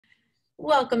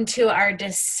Welcome to our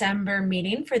December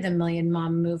meeting for the Million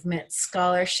Mom Movement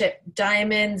Scholarship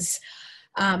Diamonds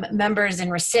members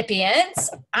and recipients.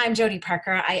 I'm Jodie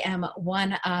Parker. I am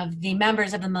one of the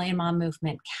members of the Million Mom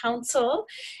Movement Council.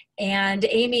 And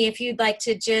Amy, if you'd like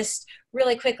to just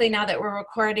really quickly, now that we're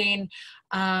recording,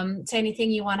 say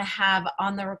anything you want to have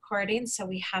on the recording so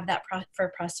we have that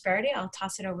for prosperity. I'll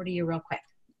toss it over to you real quick.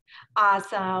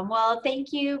 Awesome. Well,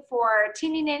 thank you for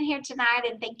tuning in here tonight,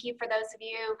 and thank you for those of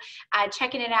you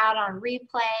checking it out on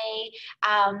replay.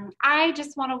 I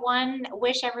just want to, one,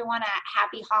 wish everyone a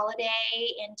happy holiday,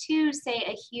 and two, say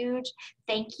a huge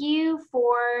thank you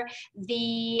for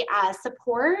the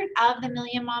support of the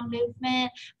Million Mom Movement,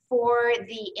 for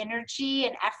the energy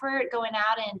and effort going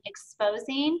out and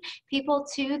exposing people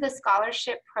to the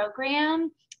scholarship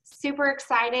program. Super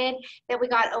excited that we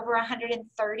got over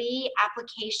 130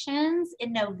 applications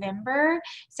in November.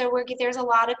 So there's a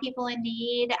lot of people in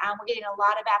need. We're getting a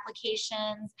lot of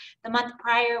applications. The month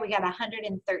prior, we got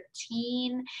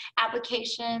 113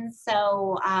 applications.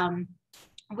 So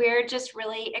we're just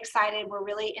really excited. We're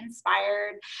really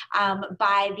inspired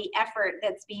by the effort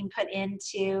that's being put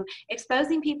into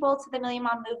exposing people to the Million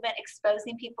Mom Movement,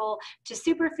 exposing people to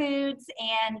superfoods,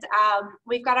 and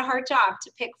we've got a hard job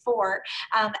to pick 4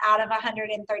 out of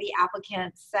 130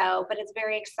 applicants. So, but it's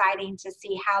very exciting to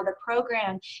see how the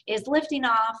program is lifting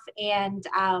off and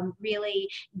really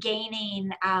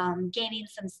gaining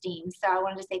some steam. So I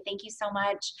wanted to say thank you so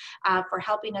much for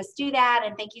helping us do that,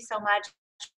 and thank you so much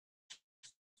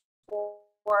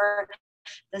for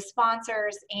the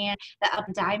sponsors and the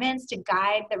Diamonds to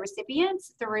guide the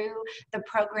recipients through the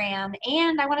program.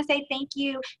 And I want to say thank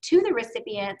you to the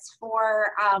recipients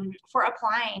for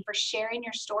applying, for sharing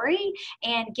your story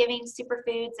and giving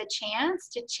superfoods a chance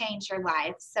to change your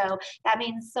life. So that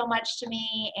means so much to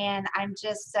me, and I'm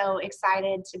just so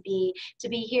excited to be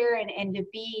here and to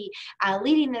be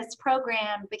leading this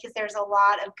program, because there's a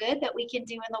lot of good that we can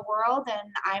do in the world, and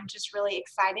I'm just really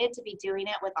excited to be doing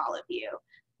it with all of you.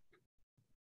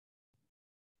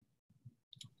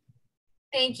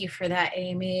 Thank you for that,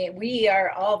 Amy. We are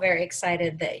all very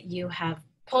excited that you have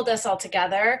pulled us all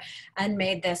together and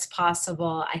made this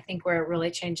possible. I think we're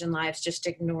really changing lives. Just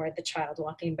ignore the child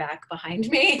walking back behind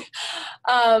me.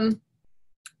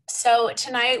 So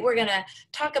tonight we're going to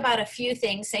talk about a few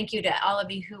things. Thank you to all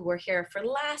of you who were here for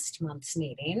last month's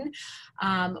meeting.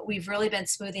 We've really been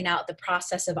smoothing out the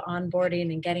process of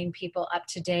onboarding and getting people up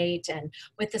to date and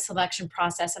with the selection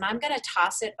process. And I'm going to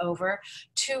toss it over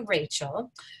to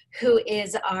Rachel, who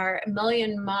is our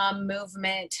Million Mom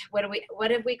Movement, what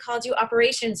have we called you?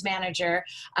 Operations Manager.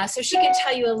 So she can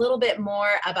tell you a little bit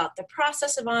more about the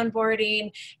process of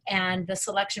onboarding and the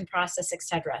selection process,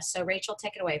 etc. So Rachel,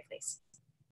 take it away, please.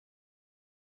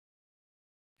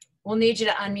 We'll need you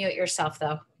to unmute yourself,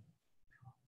 though.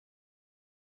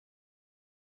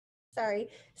 Sorry.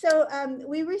 So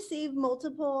we receive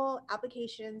multiple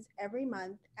applications every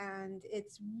month, and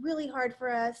it's really hard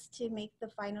for us to make the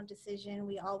final decision.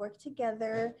 We all work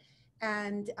together,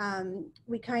 and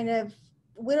we kind of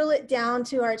whittle it down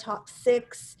to our top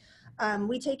 6.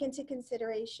 We take into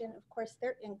consideration, of course,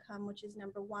 their income, which is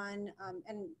number 1.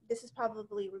 And this is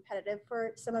probably repetitive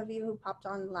for some of you who popped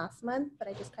on last month, but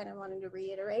I just kind of wanted to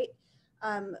reiterate.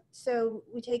 So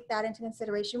we take that into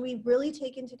consideration. We really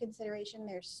take into consideration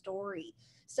their story.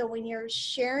 So when you're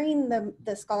sharing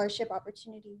the scholarship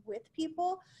opportunity with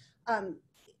people,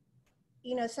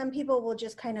 you know, some people will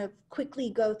just kind of quickly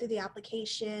go through the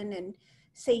application and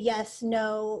say yes,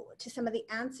 no to some of the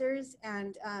answers.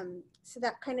 And so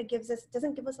that kind of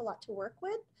doesn't give us a lot to work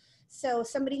with. So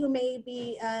somebody who may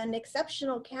be an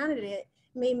exceptional candidate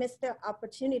may miss their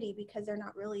opportunity because they're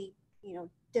not really, you know,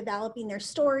 developing their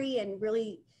story and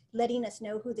really letting us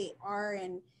know who they are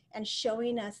and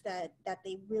showing us that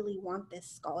they really want this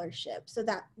scholarship. So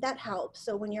that helps.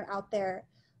 So when you're out there,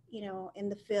 you know, in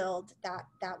the field,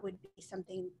 that would be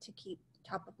something to keep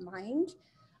top of mind.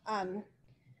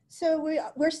 So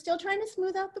we're still trying to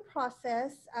smooth out the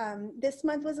process. This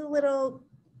month was a little,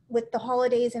 with the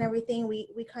holidays and everything,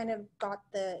 we kind of got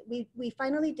we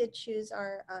finally did choose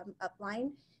our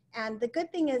upline. And the good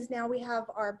thing is now we have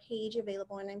our page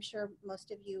available, and I'm sure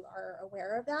most of you are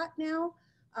aware of that now,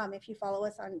 if you follow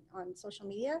us on social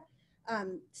media.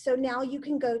 So now you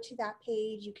can go to that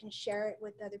page, you can share it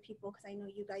with other people, because I know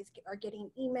you guys are getting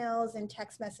emails and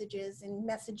text messages and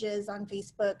messages on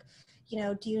Facebook. You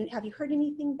know, have you heard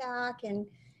anything back? And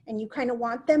you kind of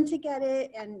want them to get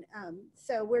it. And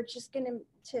so we're just going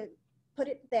to put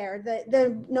it there.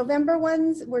 The November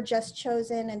ones were just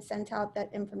chosen and sent out that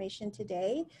information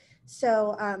today.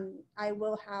 So I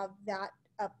will have that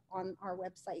up on our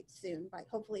website soon,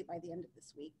 hopefully by the end of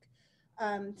this week.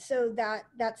 So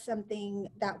that's something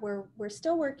that we're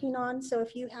still working on. So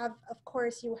if you have, of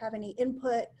course, you have any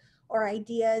input or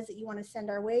ideas that you want to send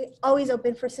our way, always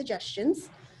open for suggestions.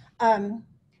 Um,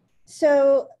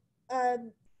 so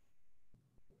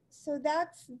so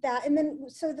that's that. And then,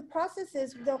 so the process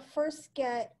is they'll first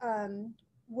get,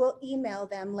 we'll email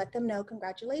them, let them know,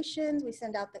 congratulations. We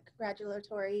send out the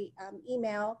congratulatory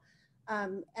email.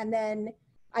 And then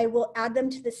I will add them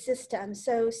to the system.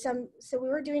 So we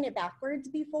were doing it backwards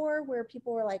before, where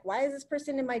people were like, why is this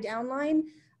person in my downline?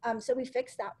 So we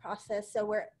fixed that process. So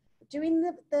we're doing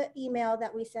the email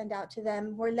that we send out to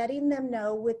them. We're letting them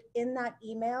know within that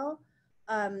email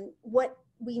what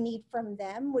we need from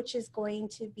them, which is going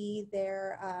to be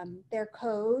their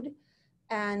code,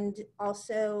 and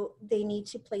also they need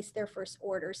to place their first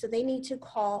order. So they need to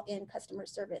call in customer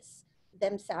service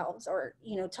themselves, or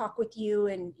talk with you,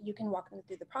 and you can walk them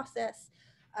through the process.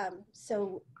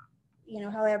 So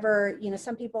however,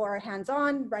 some people are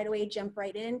hands-on, right away, jump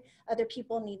right in. Other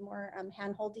people need more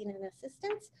hand-holding and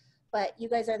assistance. But you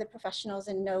guys are the professionals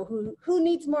and know who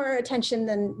needs more attention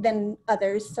than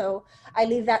others. So I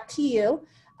leave that to you.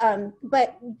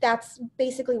 But that's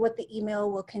basically what the email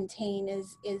will contain,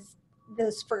 is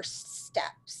those first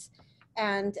steps.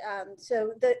 And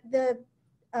so the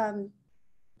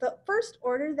first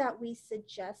order that we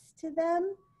suggest to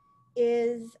them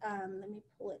is, let me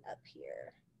pull it up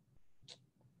here.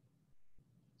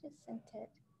 Just sent it.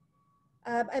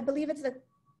 I believe it's the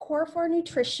Core 4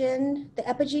 Nutrition, the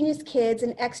Epigenius Kids,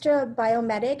 an extra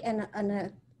biomedic, and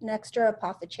an extra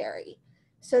apothecary.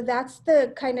 So that's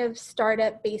the kind of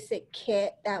startup basic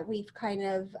kit that we've kind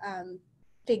of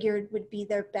figured would be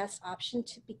their best option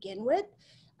to begin with.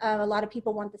 A lot of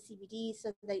people want the CBD,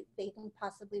 so they can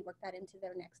possibly work that into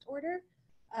their next order.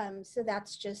 So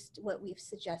that's just what we've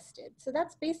suggested. So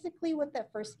that's basically what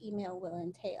that first email will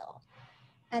entail.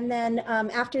 And then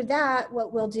after that,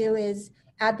 what we'll do is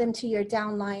add them to your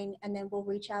downline, and then we'll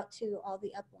reach out to all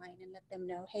the upline and let them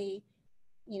know, hey,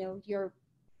 your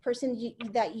person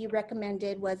that you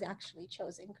recommended was actually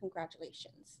chosen.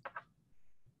 Congratulations.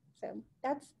 So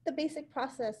that's the basic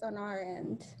process on our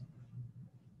end.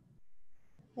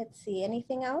 Let's see,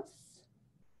 anything else?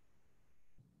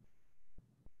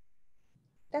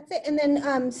 That's it. And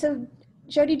then, so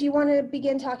Jodie, do you want to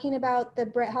begin talking about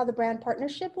how the brand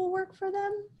partnership will work for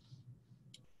them?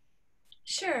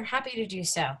 Sure, happy to do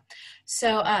so.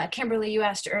 So Kimberly, you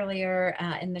asked earlier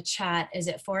in the chat, is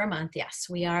it for a month? Yes,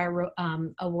 we are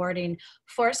awarding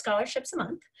 4 scholarships a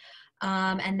month.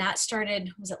 And that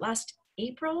started, was it last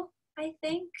April, I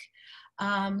think?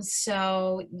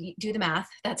 So do the math.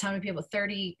 That's how many people,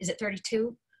 30, is it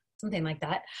 32? Something like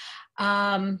that.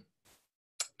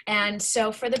 And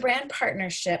so for the brand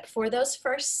partnership, for those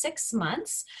first 6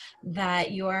 months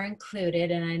that you are included,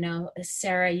 and I know,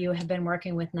 Sarah, you have been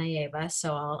working with Nayeva,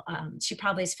 so she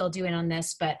probably is filled you in on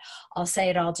this, but I'll say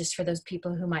it all just for those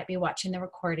people who might be watching the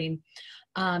recording.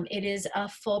 It is a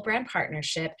full brand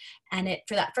partnership, and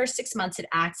for that first 6 months, it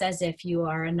acts as if you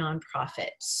are a nonprofit.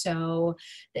 So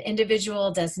the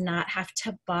individual does not have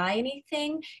to buy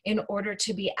anything in order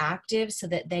to be active, so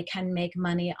that they can make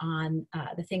money on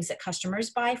the things that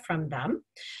customers buy from them.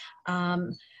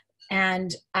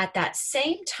 And at that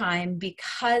same time,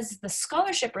 because the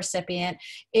scholarship recipient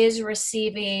is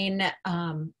receiving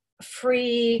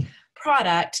free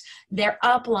product, their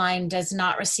upline does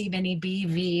not receive any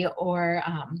BV or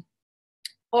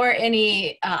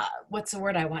any, what's the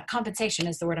word I want? Compensation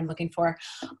is the word I'm looking for,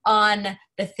 on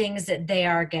the things that they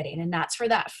are getting. And that's for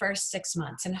that first 6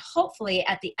 months. And hopefully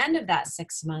at the end of that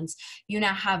 6 months, you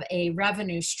now have a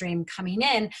revenue stream coming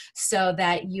in so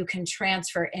that you can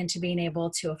transfer into being able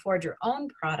to afford your own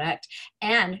product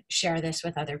and share this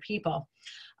with other people.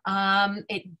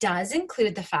 It does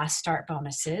include the fast start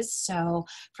bonuses. So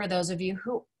for those of you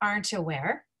who aren't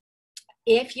aware,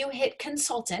 if you hit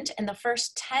consultant in the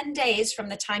first 10 days from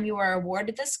the time you are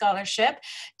awarded the scholarship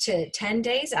to 10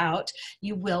 days out,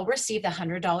 you will receive the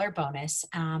 $100 bonus.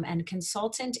 And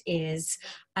consultant is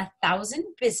 1,000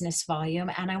 business volume.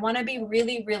 And I want to be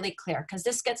really, really clear, because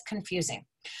this gets confusing.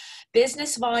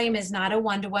 Business volume is not a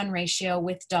 1-to-1 ratio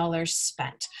with dollars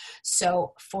spent.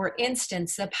 So for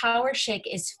instance, the Power Shake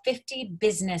is 50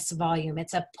 business volume.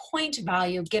 It's a point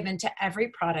value given to every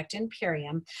product in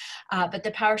Purium, but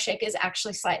the Power Shake is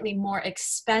actually slightly more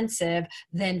expensive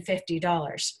than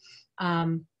 $50.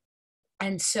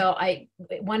 And so I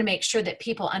want to make sure that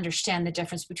people understand the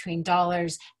difference between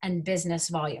dollars and business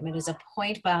volume. It is a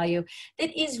point value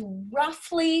that is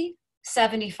roughly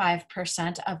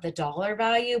 75% of the dollar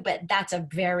value, but that's a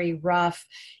very rough,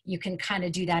 you can kind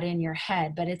of do that in your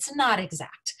head, but it's not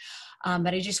exact.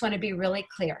 but I just want to be really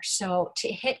clear. So to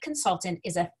hit consultant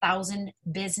is 1,000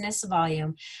 business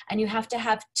volume, and you have to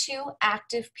have 2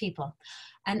 active people.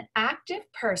 An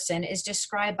active person is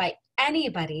described by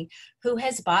anybody who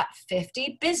has bought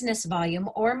 50 business volume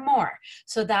or more.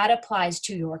 So that applies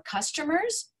to your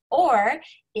customers, or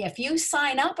if you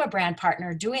sign up a brand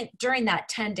partner during that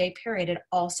 10-day period, it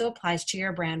also applies to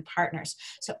your brand partners.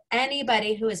 So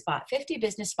anybody who has bought 50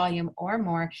 business volume or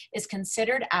more is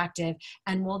considered active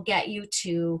and will get you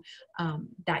to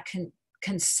that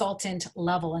consultant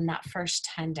level in that first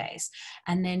 10 days.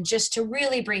 And then just to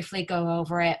really briefly go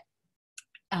over it,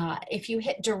 if you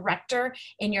hit director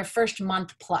in your first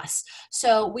month plus.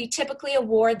 So we typically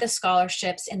award the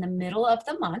scholarships in the middle of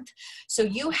the month. So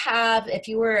you have, if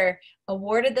you were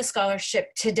awarded the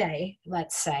scholarship today,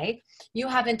 let's say, you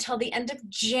have until the end of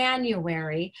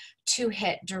January to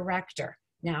hit director.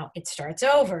 Now it starts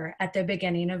over at the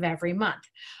beginning of every month,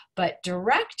 but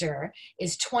director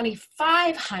is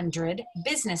 2,500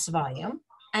 business volume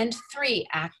and 3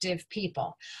 active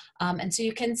people. And so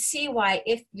you can see why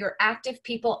if your active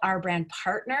people are brand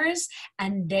partners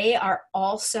and they are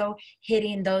also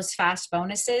hitting those fast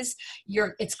bonuses,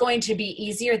 it's going to be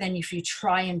easier than if you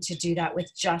try and to do that with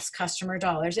just customer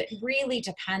dollars. It really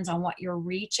depends on what your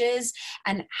reach is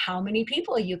and how many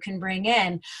people you can bring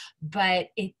in. But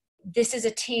this is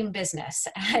a team business,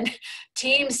 and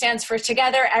team stands for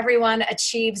together, everyone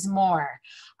achieves more.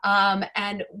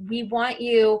 And we want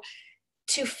you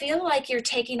to feel like you're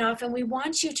taking off, and we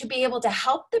want you to be able to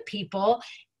help the people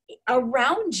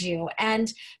around you,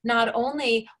 and not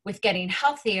only with getting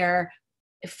healthier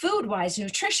food-wise,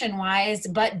 nutrition-wise,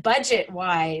 but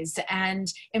budget-wise,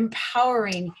 and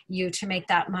empowering you to make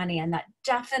that money. And that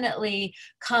definitely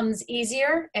comes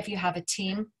easier if you have a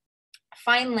team.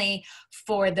 Finally,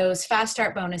 for those fast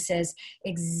start bonuses,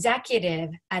 executive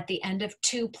at the end of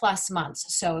 2+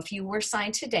 months. So if you were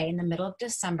signed today in the middle of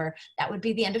December, that would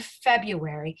be the end of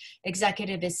February.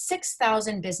 Executive is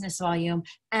 6,000 business volume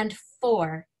and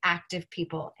 4 active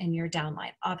people in your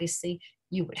downline. Obviously,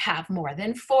 you would have more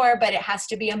than 4, but it has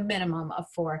to be a minimum of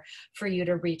 4 for you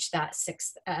to reach that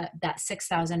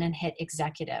 6,000 and hit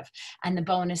executive. And the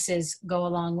bonuses go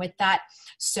along with that.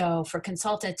 So for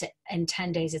consultant in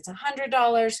 10 days, it's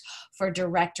 $100. For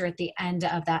director at the end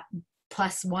of that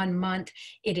plus 1 month,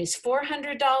 it is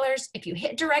 $400. If you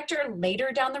hit director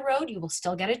later down the road, you will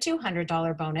still get a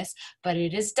 $200 bonus, but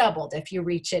it is doubled if you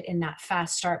reach it in that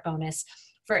fast start bonus.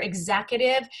 For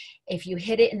executive, if you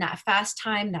hit it in that fast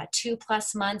time, that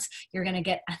 2+ months, you're going to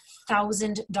get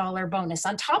 $1,000 bonus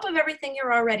on top of everything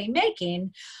you're already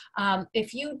making.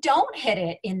 If you don't hit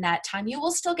it in that time, you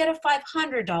will still get a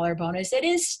 $500 bonus. It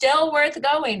is still worth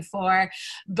going for,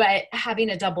 but having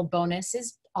a double bonus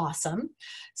is awesome.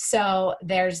 So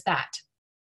there's that.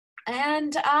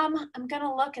 And I'm going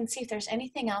to look and see if there's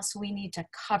anything else we need to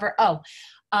cover.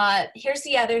 Here's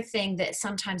the other thing that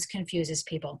sometimes confuses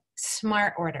people: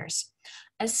 smart orders.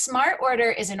 A smart order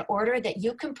is an order that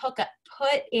you can put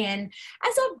in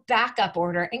as a backup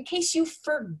order in case you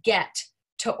forget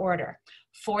to order.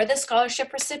 For the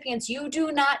scholarship recipients, you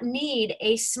do not need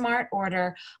a smart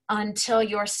order until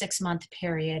your 6-month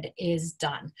period is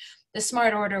done. The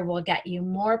smart order will get you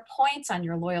more points on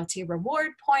your loyalty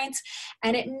reward points,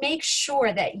 and it makes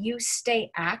sure that you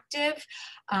stay active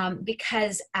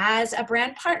because as a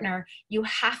brand partner, you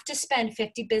have to spend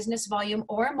 50 business volume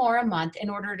or more a month in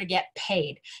order to get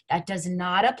paid. That does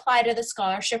not apply to the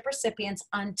scholarship recipients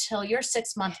until your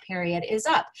 6-month period is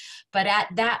up. But at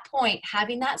that point,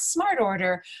 having that smart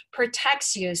order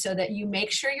protects you so that you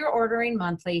make sure you're ordering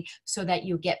monthly so that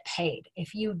you get paid.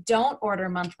 If you don't order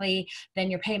monthly, then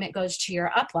your payment goes to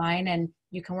your upline, and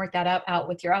you can work that out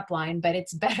with your upline, but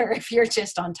it's better if you're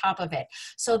just on top of it.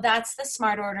 So that's the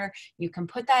smart order. You can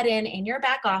put that in your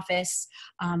back office,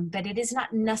 but it is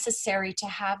not necessary to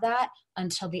have that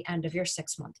until the end of your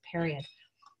 6-month period.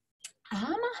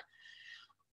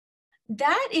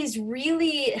 That is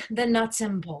really the nuts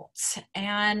and bolts.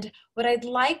 And what I'd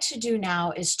like to do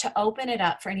now is to open it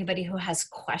up for anybody who has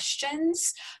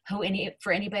questions, for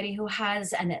anybody who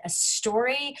has a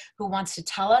story, who wants to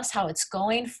tell us how it's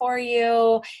going for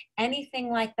you, anything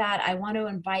like that. I want to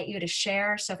invite you to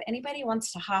share. So if anybody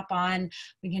wants to hop on,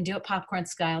 we can do it popcorn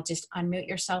style. Just unmute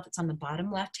yourself. It's on the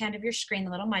bottom left hand of your screen,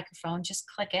 the little microphone. Just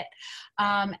click it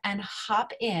and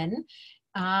hop in.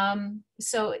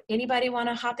 So anybody want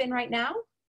to hop in right now?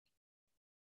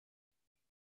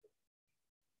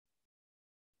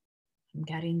 I'm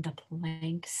getting the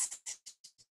blank stare.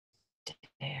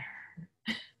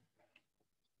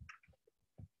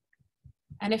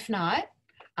 And if not,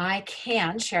 I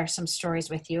can share some stories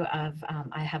with you of,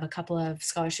 I have a couple of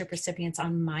scholarship recipients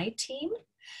on my team.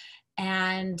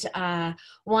 And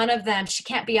one of them, she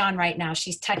can't be on right now.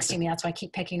 She's texting me. That's why I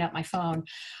keep picking up my phone.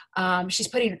 She's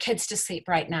putting her kids to sleep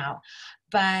right now.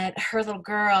 But her little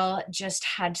girl just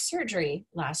had surgery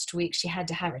last week. She had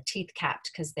to have her teeth capped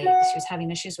because she was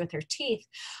having issues with her teeth.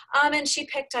 And she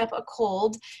picked up a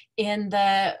cold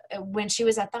when she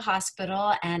was at the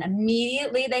hospital, and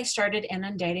immediately they started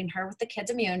inundating her with the kids'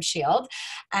 immune shield,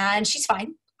 and she's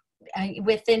fine.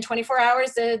 Within 24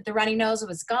 hours, the runny nose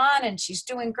was gone, and she's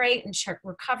doing great, and her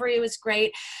recovery was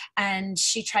great. And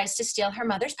she tries to steal her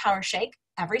mother's Power Shake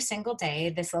every single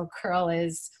day. This little girl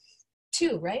is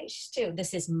 2, right? She's 2.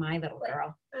 This is my little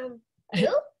girl.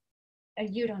 You?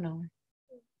 You don't know her.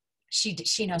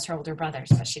 She knows her older brothers,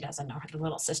 but she doesn't know her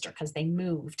little sister because they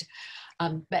moved.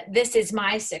 But this is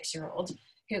my 6-year-old.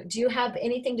 Do you have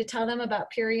anything to tell them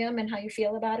about Purium and how you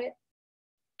feel about it?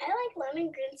 I like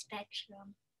lemon green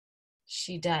spectrum.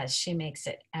 She does. She makes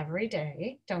it every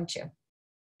day, don't you?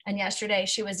 And yesterday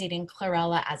she was eating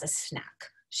chlorella as a snack.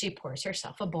 She pours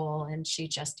herself a bowl and she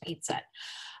just eats it.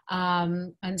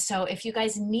 And so if you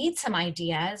guys need some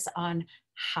ideas on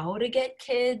how to get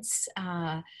kids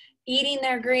eating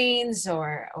their greens,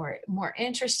 or more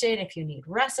interested, if you need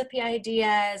recipe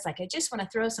ideas, like I just want to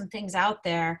throw some things out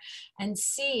there and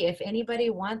see if anybody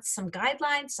wants some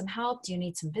guidelines, some help. Do you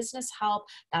need some business help?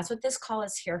 That's what this call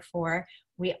is here for.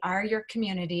 We are your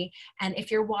community. And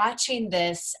if you're watching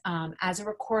this as a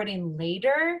recording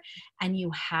later and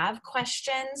you have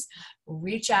questions,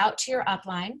 reach out to your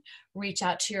upline, reach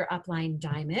out to your upline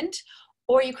diamond,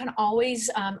 or you can always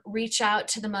reach out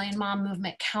to the Million Mom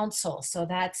Movement Council. So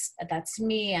that's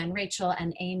me and Rachel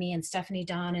and Amy and Stephanie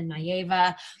Dawn and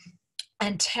Nayeva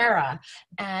and Tara,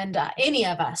 and any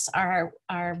of us are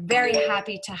very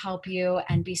happy to help you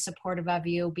and be supportive of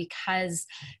you, because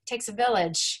it takes a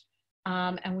village.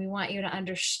 And we want you to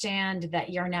understand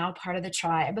that you're now part of the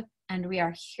tribe and we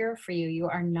are here for you. You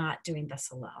are not doing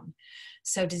this alone.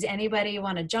 So does anybody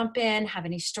want to jump in, have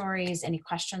any stories, any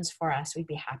questions for us? We'd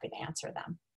be happy to answer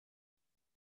them.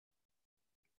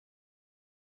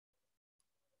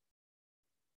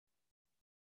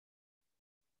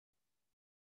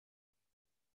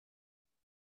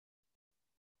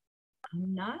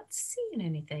 I'm not seeing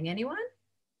anything. Anyone?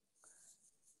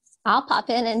 I'll pop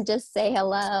in and just say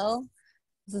hello.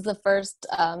 This is the first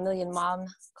Million Mom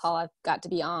call I've got to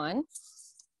be on.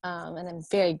 And I'm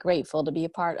very grateful to be a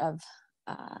part of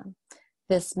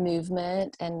this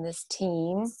movement and this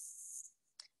team.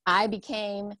 I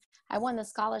won the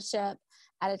scholarship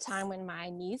at a time when my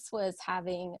niece was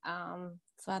having,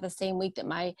 so the same week that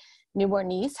my newborn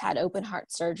niece had open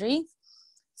heart surgery.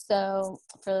 So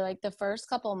for like the first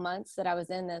couple months that I was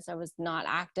in this, I was not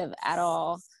active at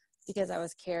all because I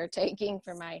was caretaking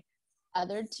for my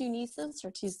other 2 nieces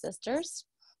or 2 sisters.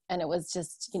 And it was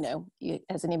just,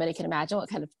 as anybody can imagine, what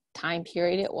kind of time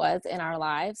period it was in our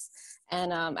lives.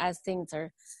 And as things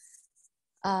are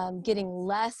getting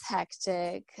less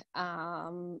hectic,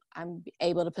 I'm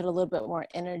able to put a little bit more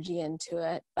energy into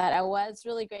it. But I was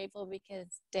really grateful because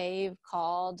Dave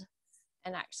called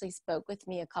and actually spoke with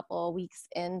me a couple of weeks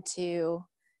into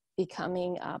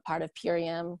becoming a part of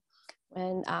Purium,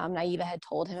 when Naiva had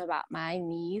told him about my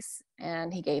niece,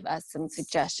 and he gave us some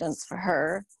suggestions for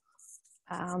her.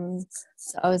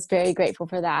 So I was very grateful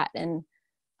for that, and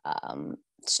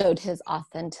showed his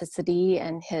authenticity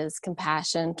and his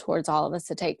compassion towards all of us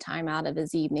to take time out of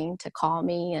his evening to call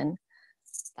me, and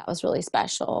that was really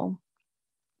special.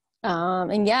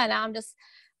 And yeah, now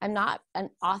I'm not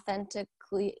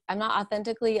authentically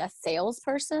a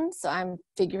salesperson, so I'm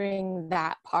figuring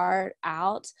that part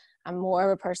out. I'm more of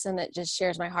a person that just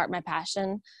shares my heart, my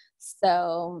passion.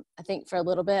 So I think for a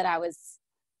little bit I was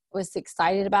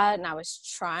excited about it, and I was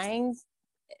trying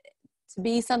to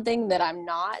be something that I'm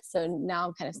not. So now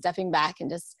I'm kind of stepping back and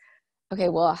just, okay,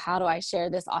 well, how do I share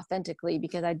this authentically?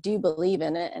 Because I do believe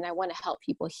in it and I want to help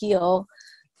people heal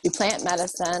through plant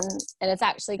medicine. And it's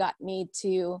actually got me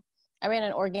I ran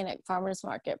an organic farmers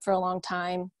market for a long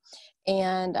time.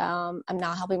 And I'm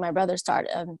now helping my brother start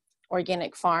an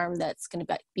organic farm that's going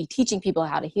to be teaching people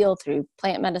how to heal through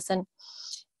plant medicine.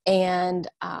 And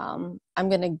I'm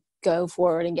going to go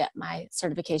forward and get my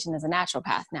certification as a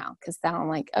naturopath now, because now I'm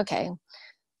like, okay,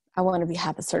 I want to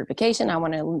have a certification. I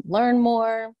want to learn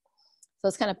more. So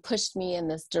it's kind of pushed me in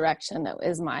this direction that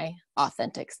is my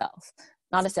authentic self.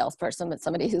 Not a salesperson, but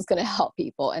somebody who's going to help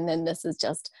people. And then this is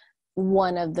just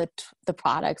one of the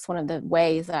products, one of the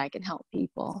ways that I can help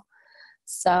people.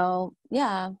 So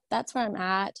yeah, that's where I'm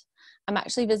at. I'm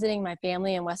actually visiting my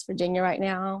family in West Virginia right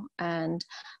now. And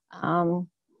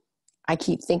I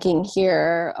keep thinking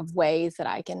here of ways that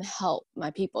I can help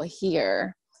my people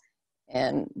here.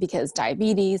 and because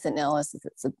diabetes and illness,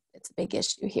 it's a big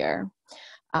issue here.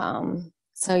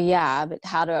 So yeah, but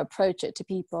how to approach it to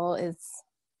people is,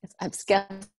 I guess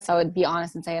I would be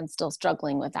honest and say I'm still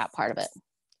struggling with that part of it.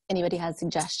 Anybody has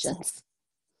suggestions?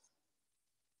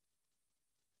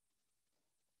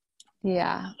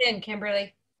 Yeah. In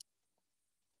Kimberly.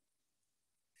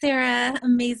 Sarah,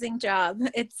 amazing job.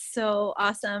 It's so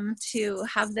awesome to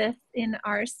have this in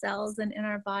our cells and in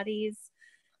our bodies,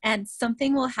 and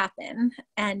something will happen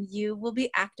and you will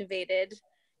be activated.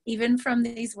 Even from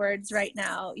these words right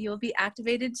now, you'll be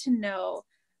activated to know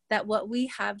that what we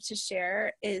have to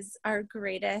share is our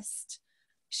greatest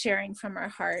sharing from our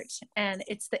heart, and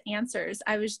it's the answers.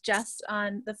 I was just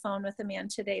on the phone with a man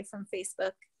today from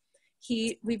Facebook.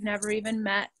 We've never even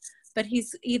met, but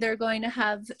he's either going to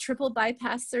have triple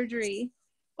bypass surgery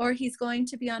or he's going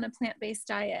to be on a plant-based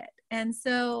diet. And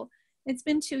so it's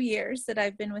been 2 years that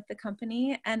I've been with the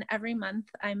company, and every month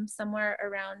I'm somewhere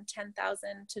around 10,000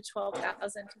 to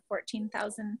 12,000 to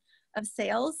 14,000 of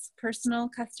sales, personal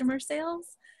customer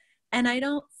sales. And I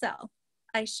don't sell,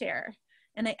 I share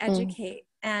and I educate.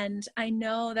 And I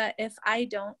know that if I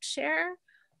don't share,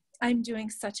 I'm doing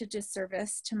such a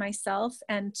disservice to myself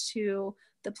and to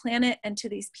the planet and to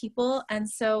these people. And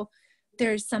so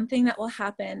there's something that will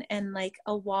happen, and like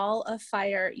a wall of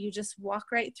fire, you just walk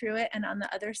right through it, and on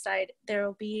the other side there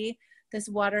will be this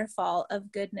waterfall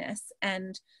of goodness,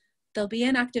 and there'll be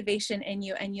an activation in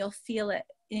you, and you'll feel it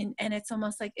and it's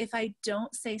almost like, if I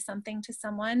don't say something to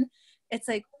someone, it's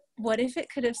like, what if it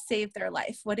could have saved their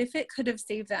life? What if it could have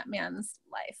saved that man's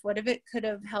life? What if it could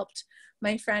have helped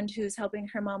my friend who's helping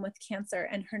her mom with cancer,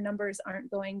 and her numbers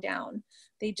aren't going down,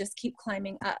 they just keep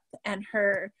climbing up, and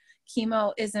her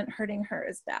chemo isn't hurting her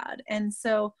as bad? And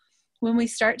so when we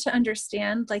start to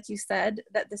understand, like you said,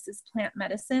 that this is plant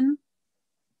medicine,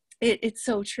 it's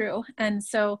so true. And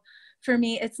so for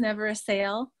me, it's never a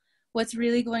sale. What's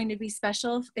really going to be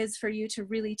special is for you to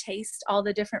really taste all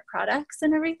the different products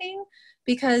and everything,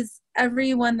 because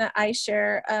everyone that I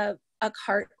share a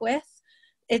cart with,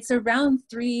 it's around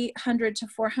 $300 to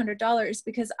 $400,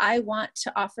 because I want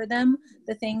to offer them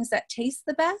the things that taste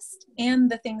the best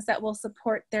and the things that will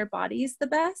support their bodies the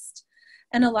best.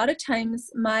 And a lot of times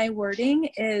my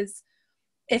wording is,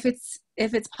 if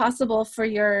it's possible for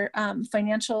your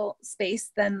financial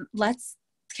space, then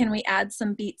can we add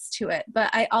some beets to it? But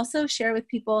I also share with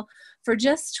people, for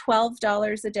just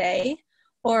 $12 a day,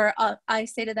 or I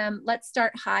say to them, let's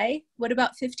start high. What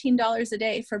about $15 a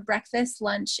day for breakfast,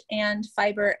 lunch, and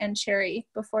fiber and cherry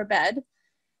before bed?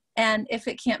 And if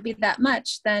it can't be that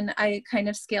much, then I kind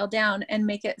of scale down and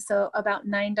make it so about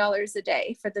 $9 a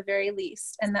day for the very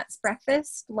least. And that's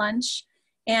breakfast, lunch,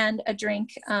 and a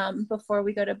drink before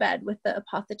we go to bed with the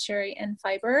apothecary and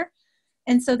fiber.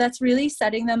 And so that's really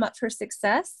setting them up for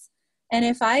success. And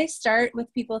if I start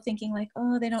with people thinking like,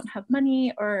 oh, they don't have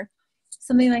money or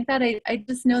something like that, I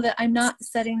just know that I'm not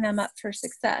setting them up for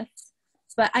success.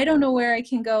 But I don't know where I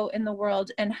can go in the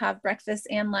world and have breakfast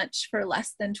and lunch for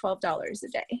less than $12 a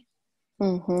day.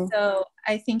 Mm-hmm. So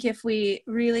I think if we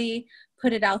really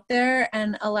put it out there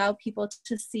and allow people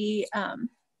to see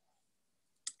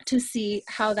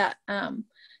how that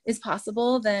is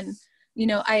possible, then, you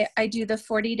know, I do the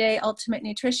 40-day ultimate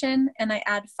nutrition, and I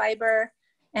add fiber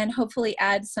and hopefully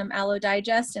add some aloe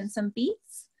digest and some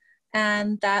beets.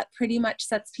 And that pretty much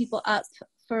sets people up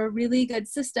for a really good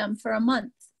system for a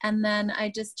month. And then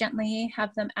I just gently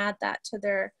have them add that to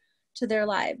their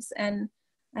lives. And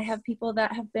I have people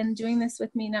that have been doing this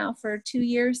with me now for 2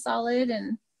 years solid,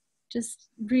 and just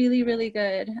really, really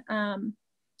good.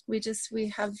 We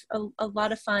have a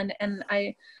lot of fun, and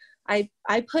I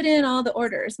put in all the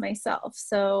orders myself.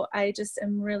 So I just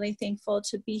am really thankful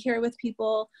to be here with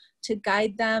people, to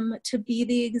guide them, to be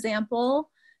the example,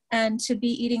 and to be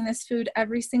eating this food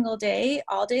every single day,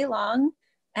 all day long,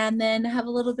 and then have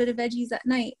a little bit of veggies at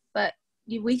night. But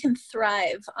we can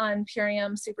thrive on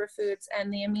Purium superfoods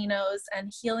and the aminos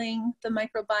and healing the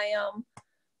microbiome.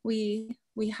 We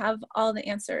have all the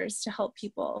answers to help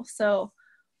people. So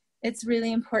it's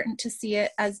really important to see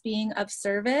it as being of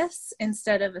service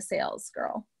instead of a sales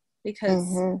girl,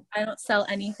 because I don't sell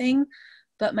anything,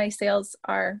 but my sales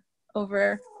are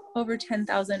over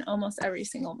 10,000 almost every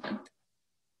single month.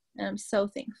 And I'm so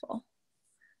thankful.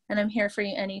 And I'm here for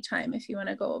you anytime if you want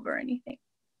to go over anything.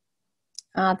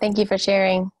 Thank you for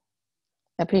sharing.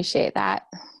 I appreciate that.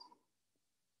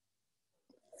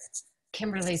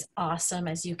 Kimberly's awesome,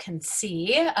 as you can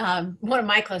see. One of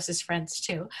my closest friends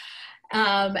too.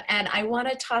 And I want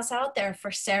to toss out there for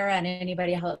Sarah and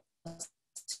anybody else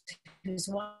who's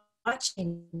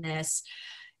watching this,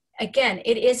 again,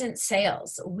 it isn't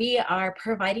sales. We are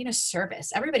providing a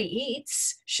service. Everybody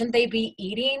eats. Shouldn't they be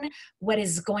eating what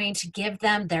is going to give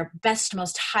them their best,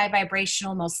 most high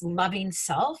vibrational, most loving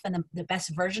self and the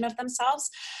best version of themselves?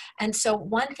 And so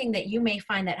one thing that you may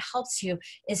find that helps you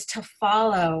is to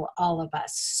follow all of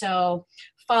us. So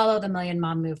follow the Million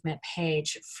Mom Movement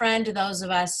page, friend those of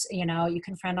us, you know, you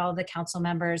can friend all the council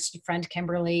members, friend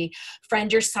Kimberly,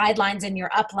 friend your sidelines and your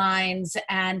uplines,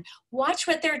 and watch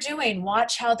what they're doing,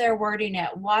 watch how they're wording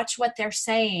it, watch what they're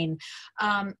saying,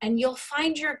 and you'll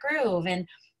find your groove. And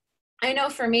I know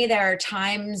for me, there are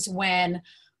times when,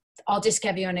 I'll just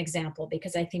give you an example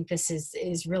because I think this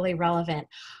is really relevant.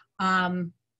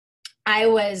 I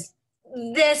was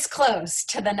this close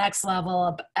to the next level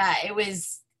of, it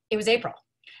was April.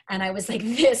 And I was like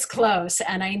this close,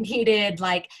 and I needed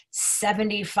like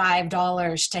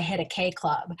 $75 to hit a K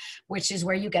club, which is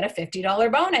where you get a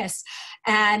 $50 bonus.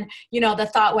 And, you know, the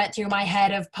thought went through my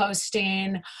head of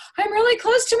posting, I'm really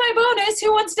close to my bonus.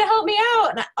 Who wants to help me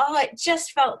out? And it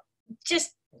just felt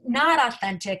just not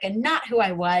authentic and not who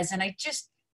I was. And I just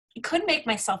couldn't make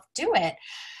myself do it.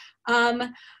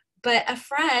 But a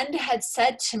friend had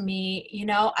said to me, you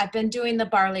know, I've been doing the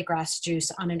barley grass juice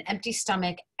on an empty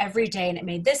stomach every day, and it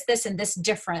made this, and this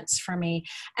difference for me.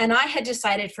 And I had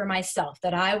decided for myself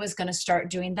that I was going to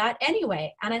start doing that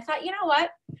anyway. And I thought, you know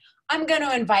what? I'm going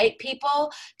to invite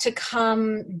people to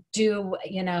come do,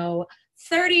 you know,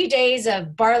 30 days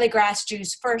of barley grass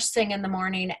juice first thing in the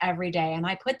morning every day. And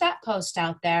I put that post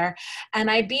out there, and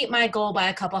I beat my goal by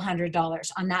a couple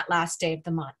 $100 on that last day of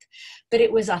the month. But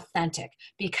it was authentic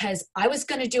because I was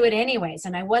going to do it anyways.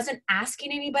 And I wasn't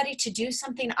asking anybody to do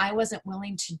something I wasn't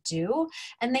willing to do.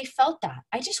 And they felt that.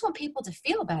 I just want people to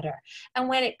feel better. And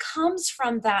when it comes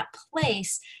from that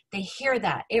place, they hear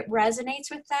that. It resonates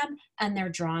with them and they're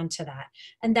drawn to that.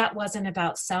 And that wasn't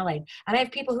about selling. And I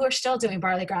have people who are still doing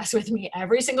barley grass with me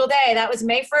every single day. That was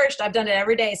May 1st. I've done it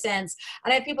every day since.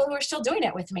 And I have people who are still doing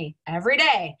it with me every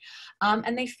day.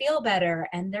 And they feel better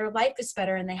and their life is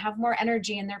better and they have more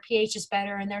energy and their pH is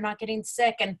better and they're not getting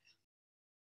sick. And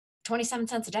 27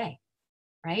 cents a day,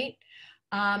 right?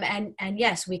 And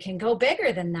yes, we can go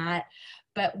bigger than that.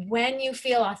 But when you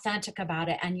feel authentic about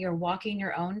it and you're walking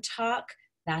your own talk,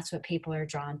 that's what people are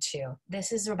drawn to.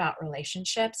 This is about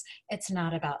relationships. It's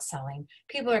not about selling.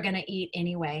 People are going to eat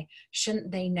anyway.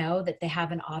 Shouldn't they know that they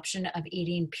have an option of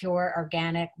eating pure,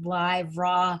 organic, live,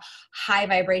 raw, high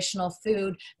vibrational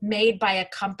food made by a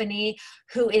company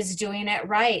who is doing it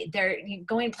right? They're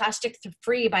going plastic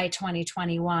free by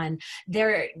 2021.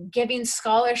 They're giving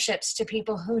scholarships to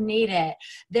people who need it.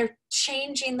 They're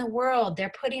changing the world.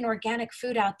 They're putting organic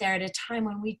food out there at a time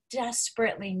when we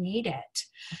desperately need it.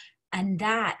 And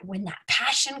that, when that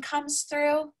passion comes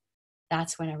through,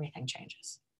 that's when everything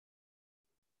changes.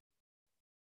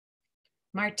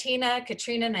 Martina,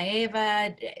 Katrina,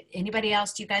 Naeva, anybody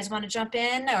else, do you guys want to jump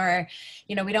in? Or,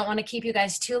 you know, we don't want to keep you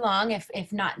guys too long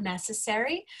if not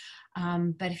necessary.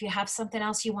 But if you have something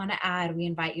else you want to add, we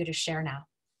invite you to share now.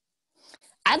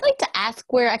 I'd like to ask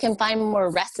where I can find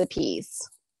more recipes.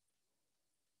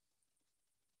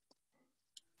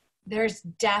 There's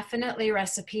definitely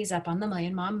recipes up on the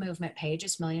Million Mom Movement page.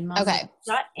 It's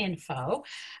millionmom.info.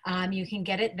 You can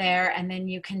get it there, and then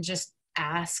you can just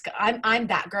ask. I'm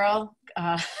that girl.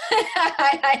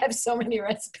 I have so many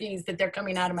recipes that they're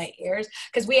coming out of my ears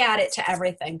because we add it to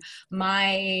everything.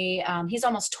 He's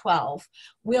almost 12.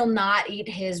 Will not eat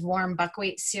his warm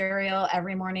buckwheat cereal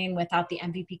every morning without the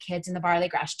MVP Kids and the barley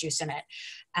grass juice in it.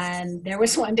 And there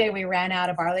was one day we ran out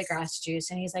of barley grass juice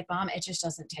and he's like, Mom, it just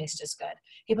doesn't taste as good.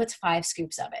 He puts 5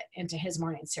 scoops of it into his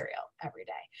morning cereal every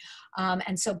day.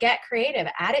 And so get creative,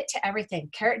 add it to everything.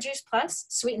 Carrot juice plus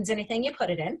sweetens anything you put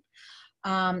it in.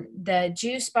 The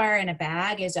juice bar in a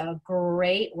bag is a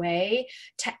great way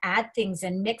to add things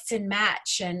and mix and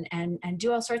match and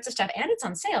do all sorts of stuff. And it's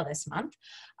on sale this month.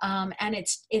 And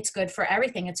it's good for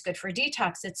everything. It's good for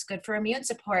detox. It's good for immune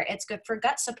support. It's good for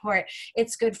gut support.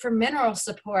 It's good for mineral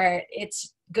support.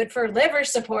 It's good for liver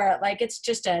support. Like, it's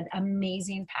just an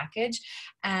amazing package.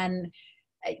 And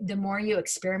the more you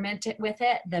experiment with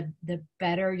it, the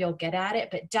better you'll get at it.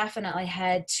 But definitely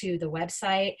head to the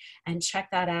website and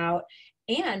check that out.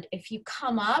 And if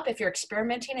you're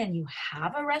experimenting and you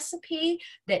have a recipe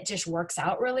that just works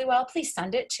out really well, please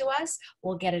send it to us.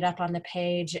 We'll get it up on the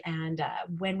page. And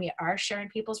when we are sharing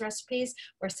people's recipes,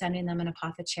 we're sending them an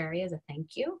apothecary as a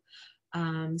thank you.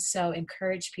 So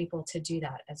encourage people to do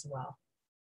that as well.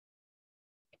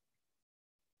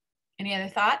 Any other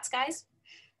thoughts, guys?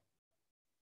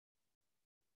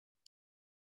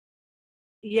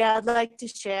 Yeah, I'd like to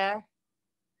share.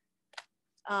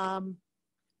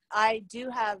 I do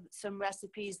have some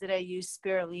recipes that I use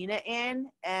spirulina in,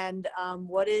 and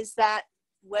what is that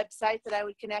website that I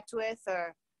would connect with,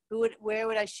 or where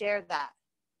would I share that?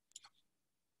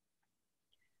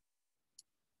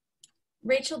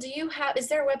 Rachel, do you have, is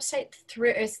there a website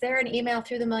is there an email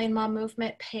through the Million Mom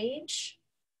Movement page?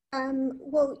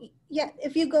 Well, yeah,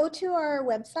 if you go to our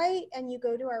website and you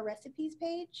go to our recipes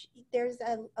page, there's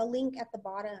a link at the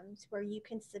bottom where you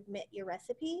can submit your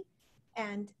recipe.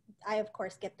 And I, of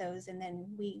course, get those, and then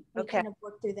we Okay. kind of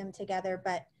work through them together.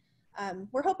 But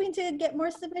we're hoping to get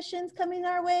more submissions coming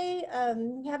our way.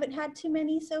 We haven't had too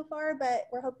many so far, but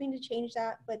we're hoping to change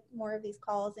that with more of these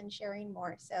calls and sharing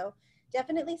more. So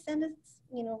definitely send us,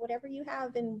 whatever you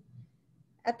have. And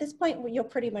at this point, you'll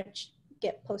pretty much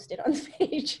get posted on the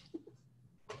page.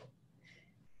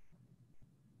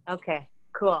 Okay,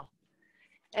 cool.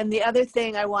 And the other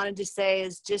thing I wanted to say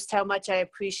is just how much I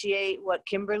appreciate what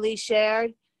Kimberly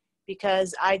shared,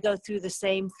 because I go through the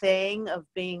same thing of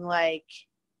being like,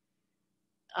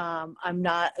 I'm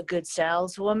not a good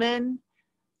saleswoman.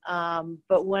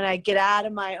 But when I get out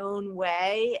of my own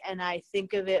way and I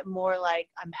think of it more like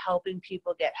I'm helping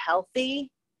people get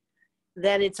healthy,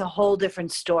 then it's a whole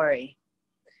different story.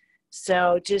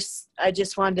 So I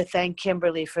just wanted to thank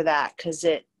Kimberly for that, because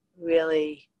it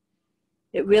really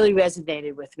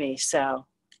resonated with me. So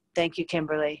thank you,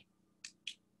 Kimberly.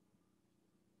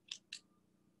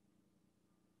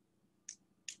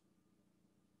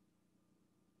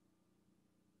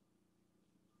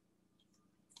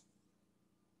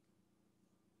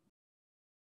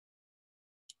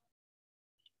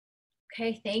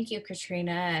 Okay, thank you,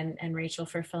 Katrina and Rachel,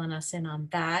 for filling us in on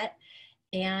that.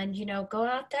 And, go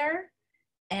out there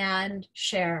and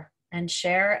share and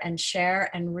share and share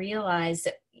and realize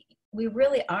that we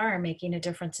really are making a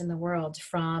difference in the world.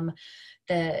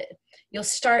 You'll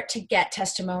start to get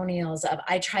testimonials of,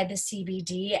 I tried the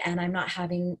CBD and I'm not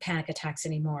having panic attacks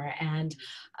anymore. And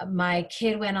my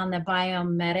kid went on the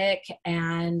biomedic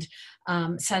and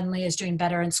suddenly is doing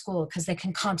better in school because they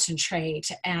can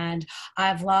concentrate. And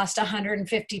I've lost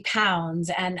 150 pounds.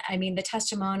 And I mean, the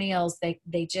testimonials, they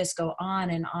just go on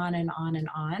and on and on and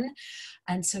on.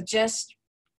 And so just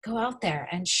go out there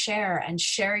and share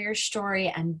your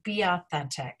story and be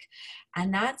authentic.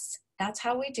 And that's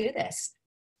how we do this.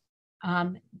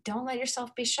 Don't let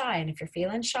yourself be shy. And if you're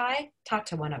feeling shy, talk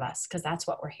to one of us, because that's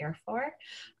what we're here for.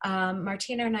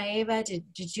 Martina or Naeva,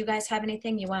 did you guys have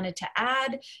anything you wanted to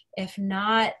add? If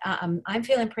not, I'm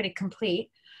feeling pretty complete.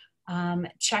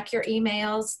 Check your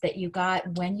emails that you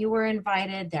got when you were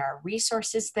invited. There are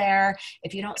resources there.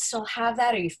 If you don't still have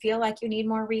that, or you feel like you need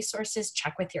more resources,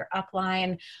 check with your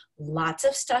upline. Lots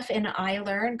of stuff in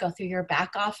iLearn. Go through your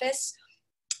back office,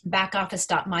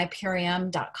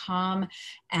 backoffice.mypurium.com.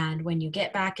 And when you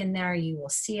get back in there, you will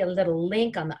see a little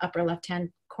link on the upper left-hand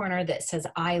corner that says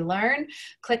iLearn.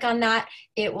 Click on that.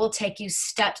 It will take you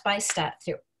step by step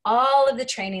through all of the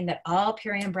training that all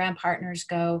Purium brand partners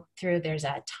go through. There's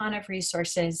a ton of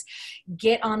resources.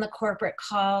 Get on the corporate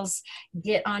calls,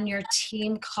 get on your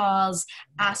team calls,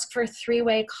 ask for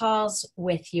three-way calls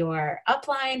with your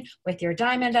upline, with your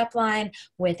diamond upline,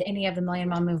 with any of the Million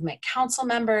Mom Movement Council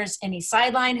members, any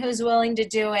sideline who's willing to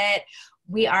do it.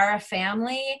 We are a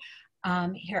family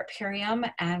here at Purium,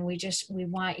 and we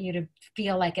want you to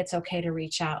feel like it's okay to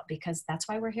reach out, because that's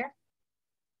why we're here.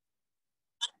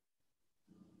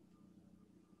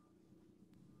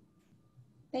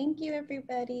 Thank you,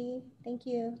 everybody. Thank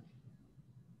you.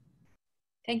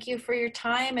 Thank you for your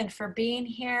time and for being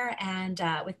here. And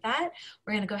with that,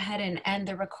 we're going to go ahead and end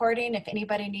the recording. If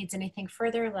anybody needs anything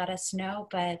further, let us know.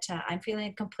 But I'm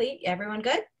feeling complete. Everyone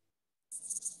good?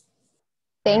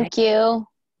 Thank you.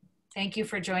 Thank you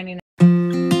for joining us.